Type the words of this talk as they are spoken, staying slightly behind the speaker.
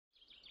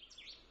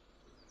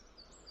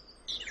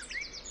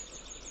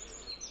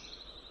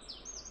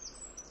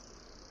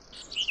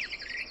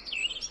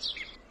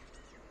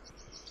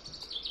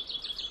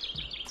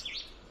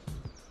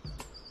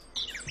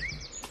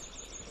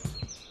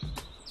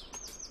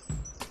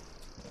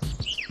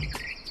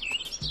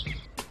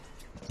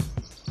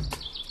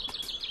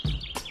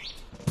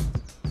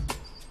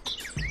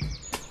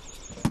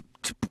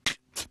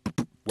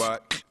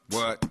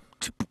What?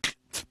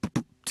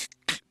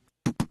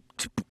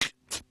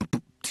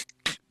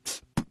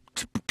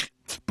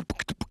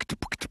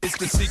 It's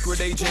the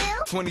secret agent,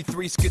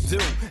 23 Skidoo,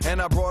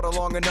 and I brought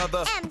along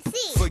another MC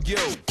for you.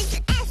 It's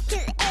the S to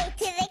the A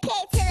to the K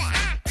to the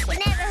I. You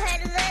never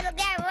heard a little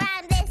girl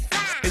rhyme this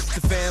fine. It's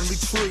the family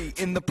tree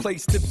in the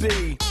place to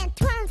be. And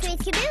 23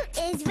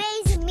 Skidoo is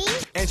raising me.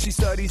 And she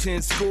studies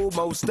in school,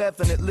 most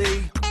definitely.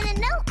 And I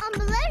know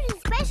I'm allergic,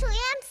 especially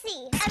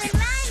MC. I've been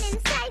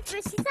rhyming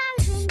ciphers since I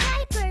was in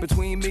diapers.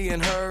 Between me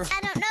and her, I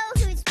don't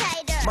know who's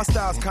tighter. my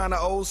style's kinda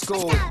old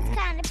school. My style's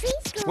kinda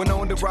preschool. We're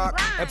known to rock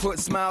Rhyme. and put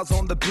smiles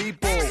on the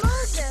people. When I'm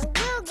older,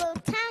 we'll go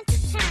town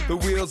to town. The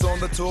wheels on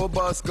the tour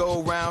bus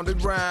go round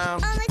and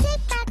round. Only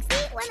take back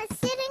seat when I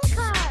sit in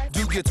cars.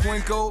 Do you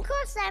twinkle? Of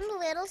course I'm a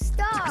little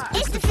star.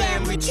 It's the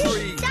family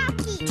tree.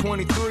 Stocky.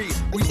 23,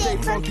 we stay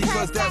funky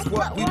cause that's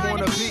what we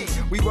wanna be.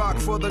 We rock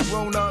for the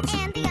grown-ups.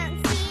 And the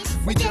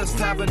unseen. We just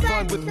having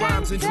fun with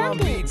rhymes and drum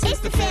beats. It's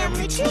the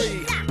family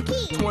tree.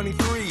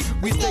 23,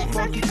 we stay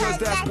funky cause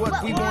that's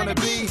what we wanna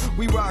be.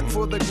 We rock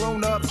for the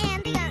grown-ups.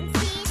 And the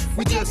unseen.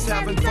 We just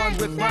having fun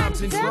with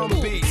rhymes and drum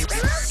beats. We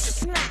love to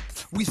smack.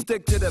 We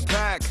stick to the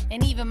pack.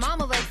 And even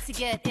Mama likes to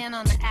get in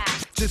on the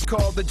act. Just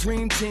call the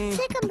dream team.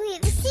 To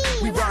complete the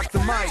scene. We rock the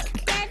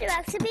mic. Daddy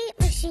rocks a beat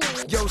machine.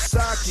 Yo,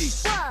 Saki,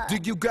 What? do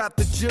you got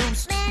the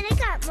juice? Man, I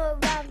got more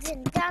rhymes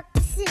than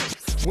Dr.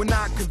 Seuss. We're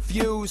not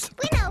confused.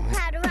 We know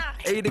how to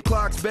rock. 8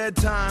 o'clock's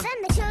bedtime. Then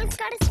the show's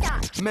gotta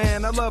stop.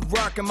 Man, I love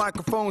rocking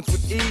microphones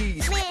with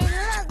ease. Man,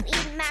 I love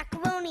eating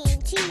macaroni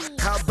and cheese.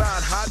 How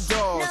about hot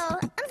dogs? No,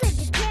 I'm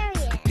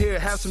vegetarian. Here,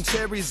 have some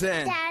cherries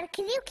in. Dad,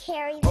 can you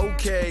carry them?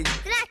 Okay,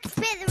 Then I can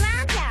spit the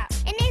rhymes out.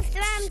 And if the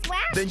rhymes wow,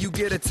 then you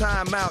get a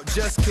timeout.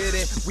 Just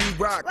kidding, we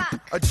rock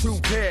a true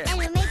pair.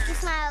 and you make you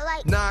smile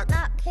like Knock.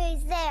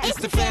 who's there? It's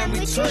the family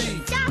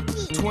tree.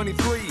 Stocky.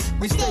 23,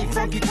 we stay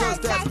funky cause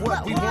that's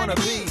what we wanna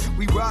be.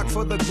 We rock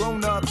for the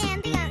grown-ups.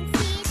 And the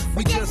unseen.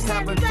 We just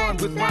having fun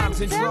with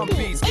rhymes and drum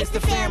beats. It's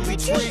the family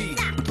tree.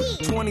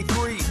 Stocky.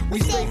 23, we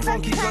stay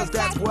funky cause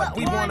that's what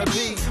we wanna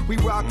be. We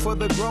rock for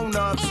the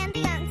grown-ups. And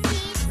the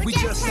unseen. We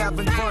just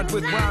having fun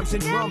with rhymes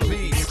and drum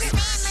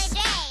beats.